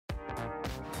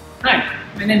Hi,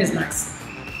 my name is Max.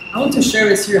 I want to share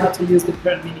with you how to use the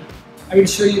Pearl Mini. I will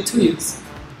show you two use: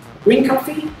 green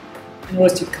coffee and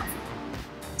roasted coffee.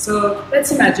 So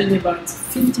let's imagine you bought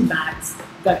 50 bags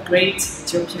of that great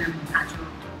Ethiopian natural.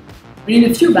 But in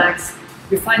a few bags,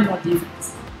 you find more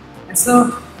defects. And so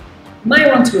you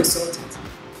might want to assort it.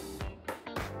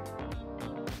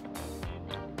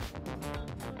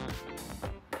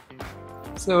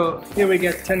 So here we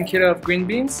get 10 kilo of green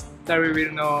beans that we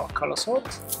will now color sort.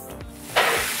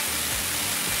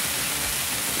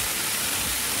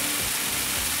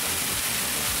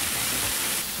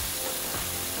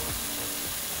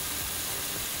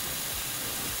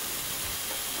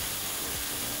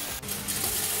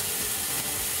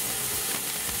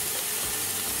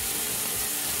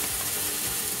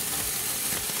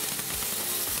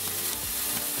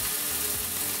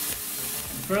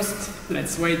 First,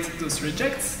 let's weight those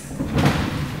rejects.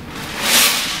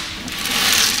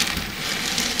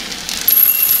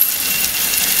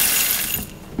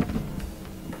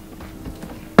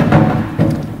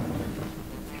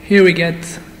 Here we get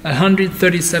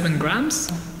 137 grams,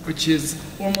 which is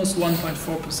almost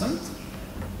 1.4%.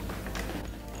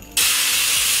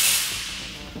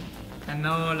 And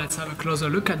now let's have a closer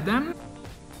look at them.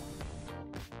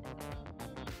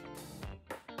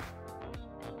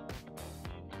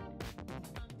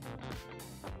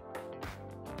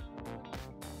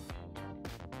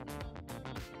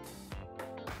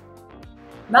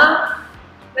 Now,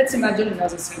 let's imagine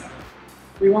another scenario.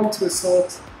 We want to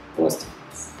assort roasted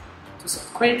beans. To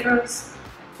sort Quakers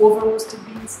and over-roasted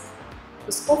beans.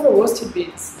 Those over-roasted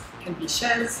beans can be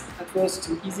shells that roast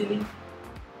too easily,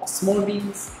 or small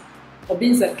beans, or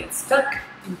beans that get stuck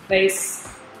in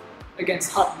place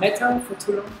against hot metal for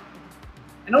too long.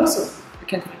 And also, you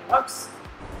can find rocks.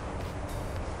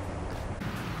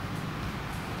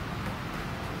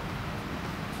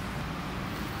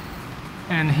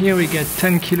 And here we get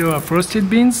 10 kilo of roasted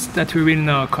beans that we will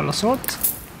now color sort.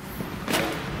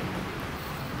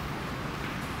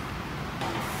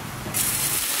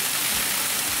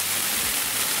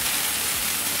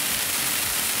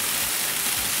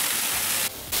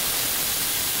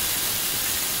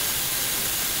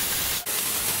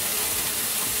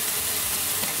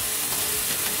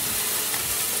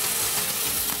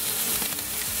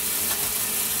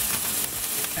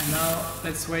 And now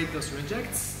let's weight those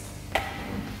rejects.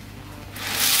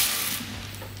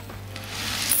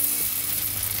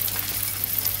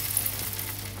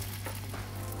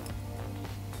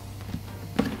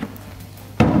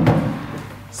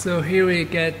 So here we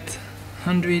get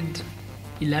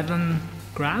 111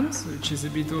 grams, which is a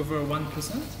bit over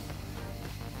 1%.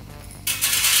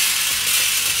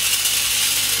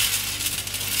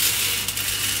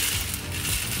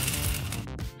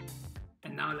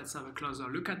 And now let's have a closer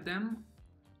look at them.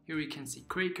 Here we can see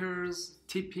Quakers,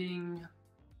 tipping,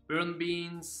 burnt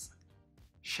beans,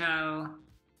 shell,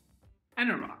 and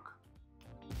a rock.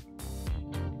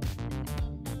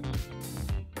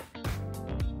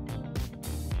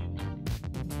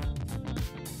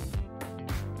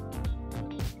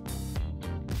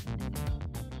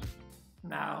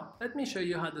 Now, let me show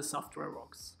you how the software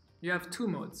works. You have two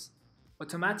modes,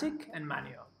 automatic and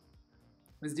manual.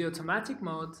 With the automatic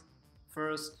mode,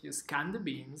 first you scan the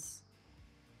beans.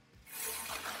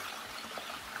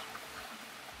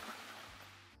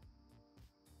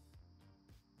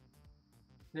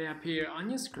 They appear on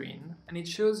your screen and it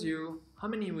shows you how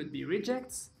many would be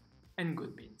rejects and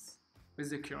good beans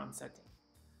with the current setting.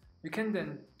 You can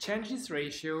then change this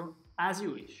ratio as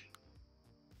you wish.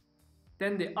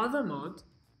 Then the other mode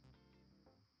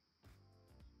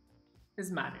is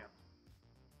manual.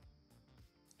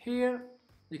 Here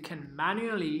you can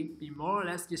manually be more or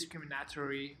less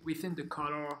discriminatory within the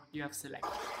color you have selected.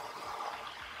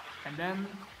 And then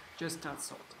just start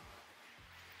sorting.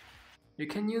 You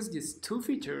can use these two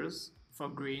features for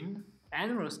green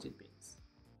and roasted beans.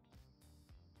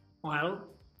 Well,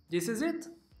 this is it.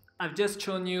 I've just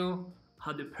shown you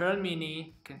how the Pearl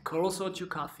Mini can color sort your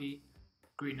coffee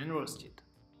green and roasted.